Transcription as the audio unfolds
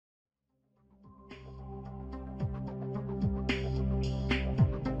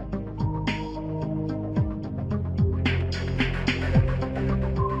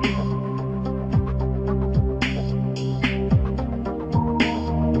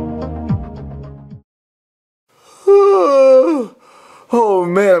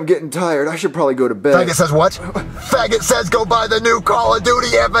man, I'm getting tired. I should probably go to bed. Faggot says what? Faggot says go buy the new Call of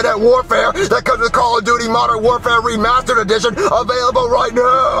Duty Infinite Warfare that comes with Call of Duty Modern Warfare Remastered Edition, available right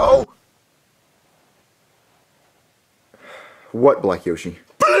now! What, Black Yoshi?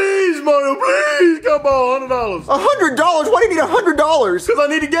 Please, Mario, please, come on, $100. $100? Why do you need $100? Because I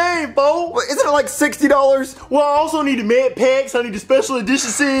need a game, folks. Isn't it like $60? Well, I also need the med packs, I need the special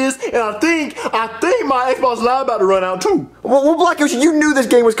edition series, and I think my Xbox Live about to run out too. Well, Black Yoshi, you knew this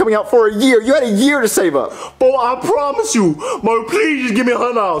game was coming out for a year. You had a year to save up. But I promise you, Mario, please just give me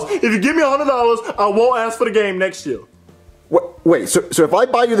 $100. If you give me $100, I won't ask for the game next year. Wait, so if I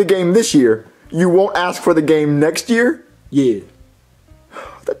buy you the game this year, you won't ask for the game next year? Yeah.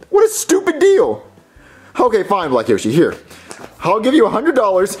 What a stupid deal. Okay, fine, Black Yoshi, here. I'll give you $100.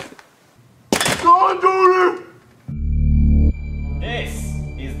 Don't do it! This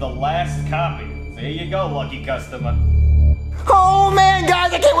is the last copy. There you go, lucky customer. Oh man,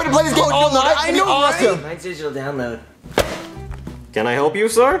 guys, I can't wait to play this game all night. I know, awesome. Mine's digital download. Can I help you,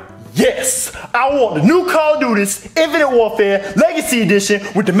 sir? Yes! I want the new Call of Duty Infinite Warfare Legacy Edition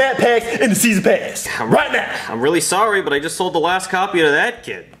with the map packs and the season pass. Right now! I'm really sorry, but I just sold the last copy to that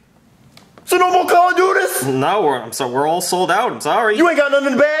kid. So no more Call of Duty? No, we're all sold out. I'm sorry. You ain't got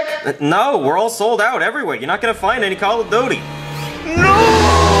nothing in the bag? No, we're all sold out everywhere. You're not gonna find any Call of Duty. No!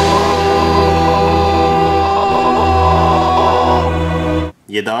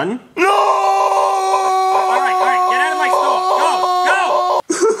 You done? No! Alright, get out of my store. Go!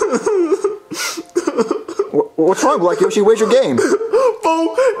 What's wrong, Black Yoshi? Where's your game?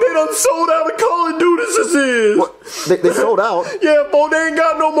 Folks, they done sold out of Call of Duty this is. What? They sold out? Yeah, folks, they ain't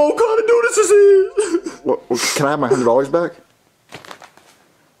got no more Call of Duty this is. Well, can I have my $100 back?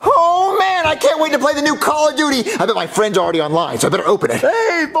 Oh man, I can't wait to play the new Call of Duty. I bet my friend's already online, so I better open it.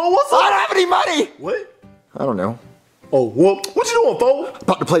 Hey, folks, what's up? I don't have any money. What? I don't know. Oh, what you doing, folks?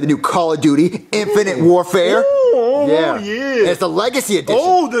 About to play the new Call of Duty Infinite Warfare. Yeah. And it's the Legacy Edition.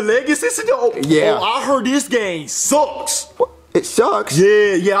 Oh, the Legacy Edition? Oh, yeah. Oh, I heard this game sucks. What? It sucks.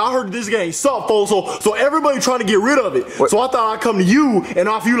 Yeah, I heard this game sucks, folks. So everybody trying to get rid of it. What? So I thought I'd come to you and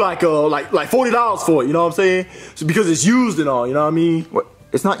offer you like $40 for it. You know what I'm saying? So because it's used and all. You know what I mean? What?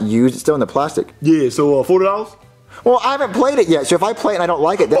 It's not used. It's still in the plastic. Yeah. So $40. Well, I haven't played it yet, so if I play it and I don't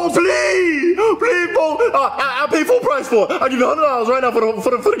like it, then... Oh, please, folks. I pay full price for it. I'll give you $100 right now for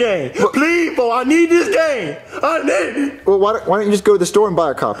the game. What? Please, folks, I need this game. I need it. Well, why don't you just go to the store and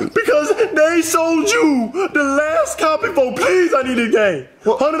buy a copy? Because they sold you the last copy, folks. Please, I need this game.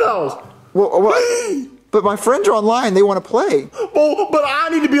 Well, $100. Well, Please. but my friends are online. They want to play. Oh, but I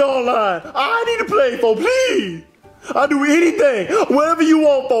need to be online. I need to play, folks. Please. I'll do anything. Whatever you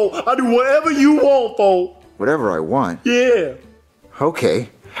want, folks. I'll do whatever you want, folks. Whatever I want. Yeah. Okay.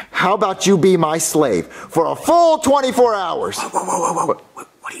 How about you be my slave for a full 24 hours? Whoa.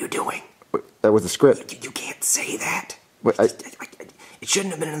 What are you doing? That was the script. You can't say that. What, It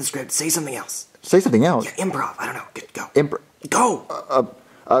shouldn't have been in the script. Say something else. Say something else. Yeah, improv. I don't know. Go.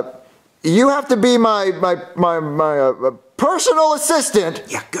 Go. You have to be my personal assistant.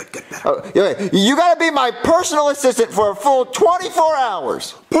 Yeah, good, better. You gotta be my personal assistant for a full 24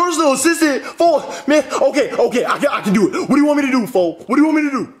 hours. Personal assistant, folks. Man, okay, I can do it. What do you want me to do, folks? What do you want me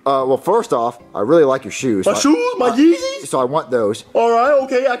to do? Well, first off, I really like your shoes. My shoes? My Yeezys? So I want those. All right,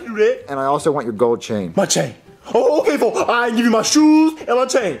 okay, I can do that. And I also want your gold chain. My chain. Oh, okay, folks. I can give you my shoes and my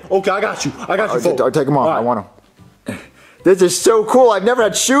chain. Okay, I got you, folks. Take them off. Right. I want them. This is so cool. I've never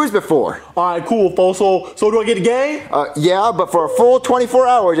had shoes before. All right, cool, folks. So do I get a game? Yeah, but for a full 24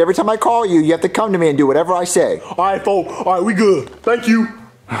 hours, every time I call you, you have to come to me and do whatever I say. All right, folks. All right, we good. Thank you.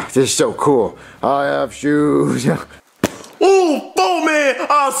 This is so cool. I have shoes. Oh, man,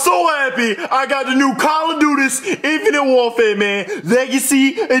 I'm so happy I got the new Call of Duty Infinite Warfare, man.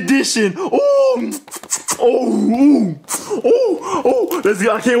 Legacy Edition. Let's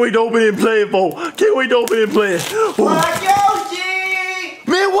go. I can't wait to open it and play it, folks. Can't wait to open it and play it. Black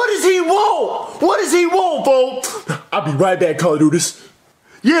Yoshi! Man, what does he want? What does he want, folks? I'll be right back, Call of Duty.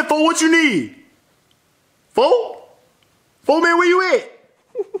 Yeah, folks, what you need? Folks? Folks, man, where you at?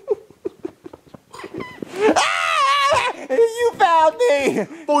 You found me!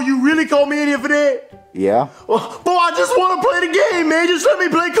 Oh, you really called me in here for that? Yeah? Boy, I just want to play the game, man. Just let me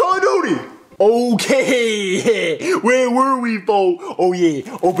play Call of Duty. Okay. Where were we, folks? Oh,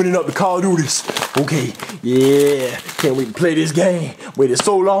 yeah. Opening up the Call of Duty. Okay. Yeah. Can't wait to play this game. Waited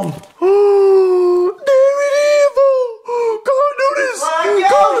so long. Oh, there it is, folks. Call of Duty.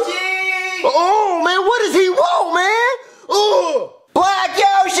 Yoshi! Oh, man. What does he want, man? Oh. Black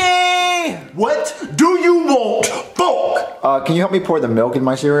Yoshi! What do you want, folk? Can you help me pour the milk in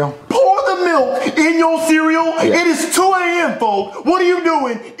my cereal? Pour the milk in your cereal? It is 2 a.m., folks. What are you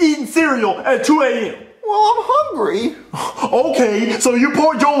doing eating cereal at 2 a.m.? Well, I'm hungry. Okay, so you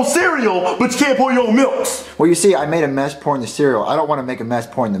poured your own cereal, but you can't pour your own milks. Well, you see, I made a mess pouring the cereal. I don't want to make a mess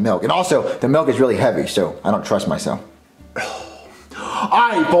pouring the milk. And also, the milk is really heavy, so I don't trust myself.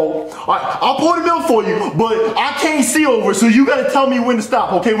 Alright, folks. Alright, I'll pour the milk for you, but I can't see over, so you gotta tell me when to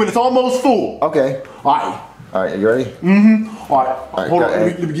stop, okay? When it's almost full. Okay. Alright. Alright, you ready? Mm-hmm. Alright, hold on. go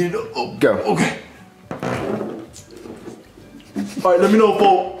Let me get it up. Oh, Go. Okay. Alright, let me know,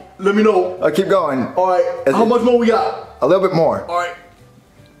 folks. Let me know. Keep going. Alright, how much more we got? A little bit more. Alright.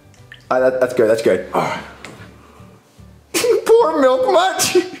 That's good, that's good. Alright. Pour milk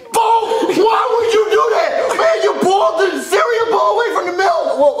much? Bo, why would you do that? Man, you pulled the cereal bowl away from the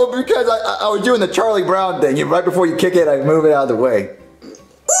milk. Well, because I was doing the Charlie Brown thing. Right before you kick it, I move it out of the way.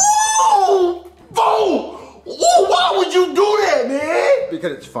 Oh, Bo! Oh, why would you do that, man?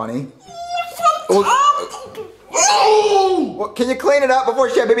 Because it's funny. Oh! Well, can you clean it up before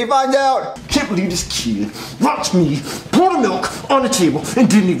Chef Baby finds out? Can't believe this kid watched me pour the milk on the table and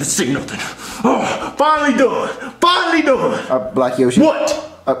didn't even say nothing. Oh, finally done. Finally done. Black Yoshi. What?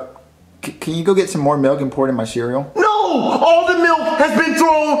 Can you go get some more milk and pour it in my cereal? No! All the milk has been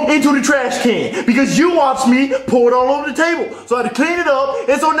thrown into the trash can because you watched me pour it all over the table. So I had to clean it up,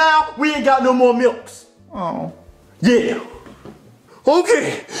 and so now we ain't got no more milks. Oh. Yeah.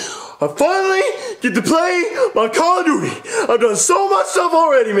 Okay. I finally get to play my Call of Duty. I've done so much stuff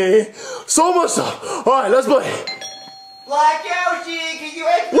already, man. So much stuff. Alright, let's play. Black Yoshi, can you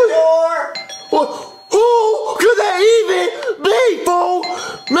open the door? What? Who could that even be, fool?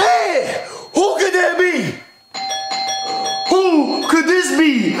 Man, who could that be? Who could this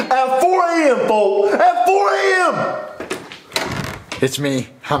be at 4 a.m., fool? At 4 a.m. It's me.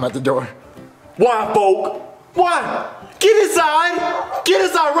 I'm at the door. Why, folk? Why? Get inside! Get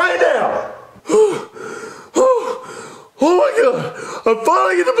inside right now! Oh my god! I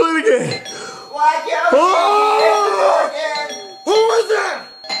finally get to play the game! Black Yoshi, Oh! again. Who is that?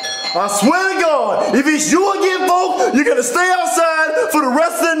 I swear to God, if it's you again, folk, you're gonna stay outside for the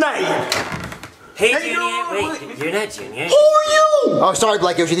rest of the night! Hey, Junior, wait, you're not Junior. Who are you? Oh, sorry,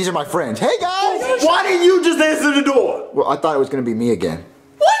 Black Yoshi. These are my friends. Hey, guys! Why didn't you just answer the door? Well, I thought it was going to be me again.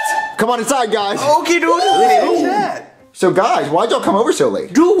 What? Come on inside, guys. Okay, dude. What's that? So, guys, why'd y'all come over so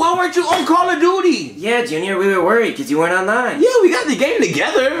late? Dude, why weren't you on Call of Duty? Yeah, Junior, we were worried because you weren't online. Yeah, we got the game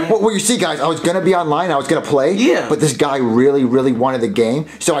together. Well, you see, guys, I was going to be online. I was going to play. Yeah. But this guy really, really wanted the game.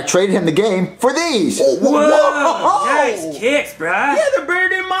 So I traded him the game for these. Whoa! Nice kicks, bruh. Yeah, they're better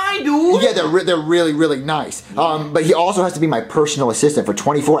than mine, dude. Yeah, they're really, really nice. But he also has to be my personal assistant for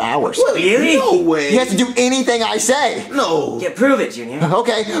 24 hours. Really? No way. He has to do anything I say. No. Yeah, prove it, Junior.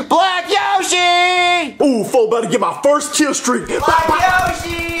 Okay, Black Yoshi! Ooh, folk, about to get my first kill streak. Black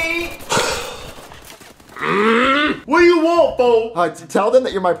Yoshi! What do you want, folk? Tell them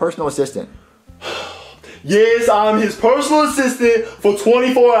that you're my personal assistant. Yes, I'm his personal assistant for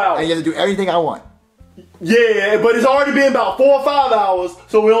 24 hours. And you have to do everything I want. Yeah, but it's already been about 4 or 5 hours,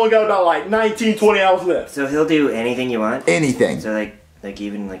 so we only got about like 19, 20 hours left. So he'll do anything you want? Anything. So like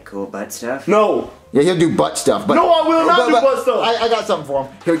even like cool butt stuff? No. Yeah, he'll do butt stuff. But No, I will not do butt stuff. I got something for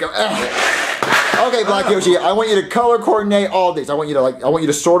him. Here we go. Okay, Black Yoshi, I want you to color coordinate all these. I want you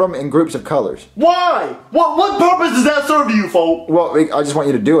to sort them in groups of colors. Why? What purpose does that serve to you, folk? Well, I just want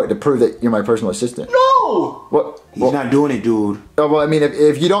you to do it to prove that you're my personal assistant. No! What? He's not doing it, dude. Well, I mean,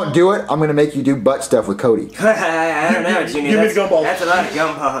 if you don't do it, I'm gonna make you do butt stuff with Cody. I don't know, Junior. Give me the gumballs. That's a lot of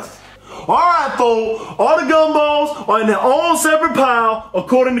gumballs. Alright, folk, all the gumballs are in their own separate pile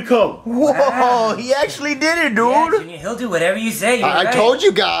according to color. Whoa, he actually did it, dude. Yeah, Junior, he'll do whatever you say. You're I right. told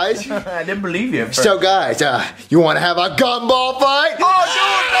you guys. I didn't believe you. So, guys, you want to have a gumball fight? Oh,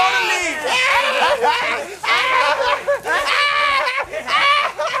 dude, totally.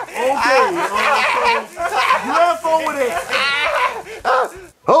 Okay, you have fun with it.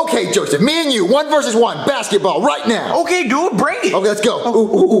 Okay, Joseph, me and you, 1 versus 1, basketball, right now. Okay, dude, bring it. Okay, let's go.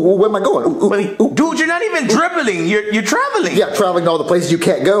 Ooh, where am I going? Ooh. Dude, you're not even dribbling. You're traveling. Yeah, traveling to all the places you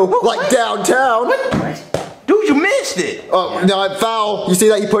can't go, like downtown. Dude, you missed it. Oh, no, I'm foul. You see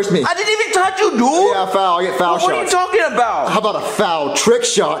that? You pushed me. I didn't even touch you, dude. Yeah, foul. I get foul What are you shots. talking about? How about a foul trick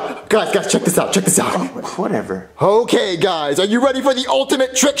shot? Guys, check this out. Check this out. Whatever. Okay, guys, are you ready for the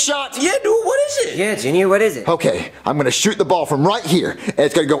ultimate trick shot? Yeah, dude, what is it? Yeah, Junior, what is it? Okay, I'm gonna shoot the ball from right here, and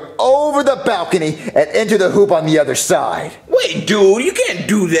it's gonna go over the balcony and into the hoop on the other side. Wait, dude, you can't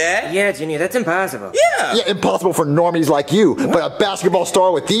do that. Yeah, Junior, that's impossible. Yeah. Yeah, impossible for normies like you, but a basketball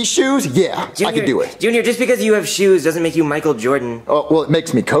star with these shoes, yeah, I can do it. Junior, just because you have shoes doesn't make you Michael Jordan. Oh, well, it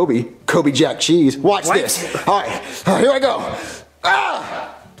makes me Kobe Jack Cheese. Watch What? this. All right, here I go.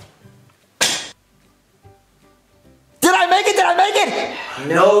 Ah! it!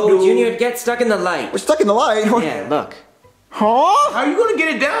 No, dude. Junior, get stuck in the light. We're stuck in the light. Yeah, look. Huh? How you gonna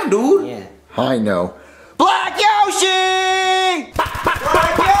get it down, dude? Yeah. I know. Black Yoshi!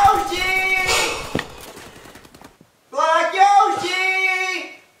 Black Yoshi! Black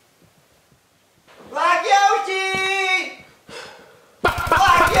Yoshi! Black Yoshi!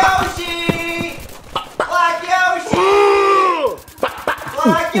 Black Yoshi! Black Yoshi!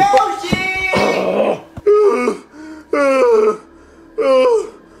 Black Yoshi!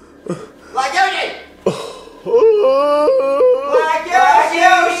 Black Yoshi!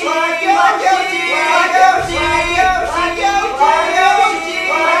 Black Yoshi! Black Yoshi! Black Yoshi! Black Yoshi!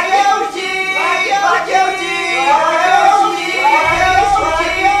 Black Yoshi! Black Yoshi!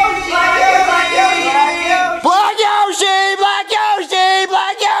 Black Yoshi! Black Yoshi!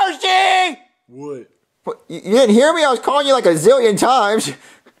 Black Yoshi! What? What? You didn't hear me? I was calling you like a zillion times.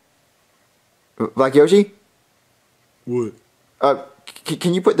 Black Yoshi? What?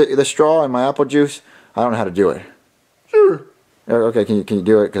 Can you put the straw in my apple juice? I don't know how to do it. Sure. Okay, can you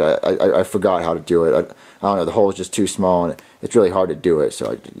do it? Because I forgot how to do it. I don't know, the hole is just too small and it's really hard to do it.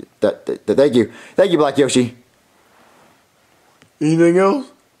 So thank you. Thank you, Black Yoshi. Anything else?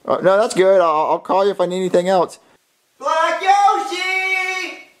 No, that's good. I'll call you if I need anything else. Black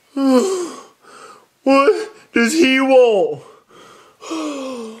Yoshi! What does he want?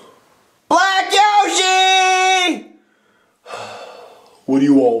 Black Yoshi! What do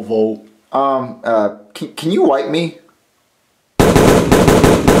you want, Volt? Can you wipe me?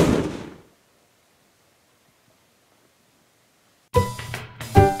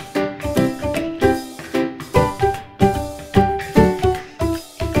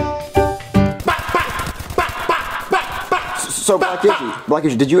 So Black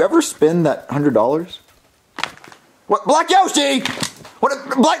Yoshi, did you ever spend that $100? What, Black Yoshi? What?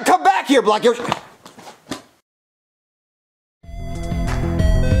 Come back here, Black Yoshi!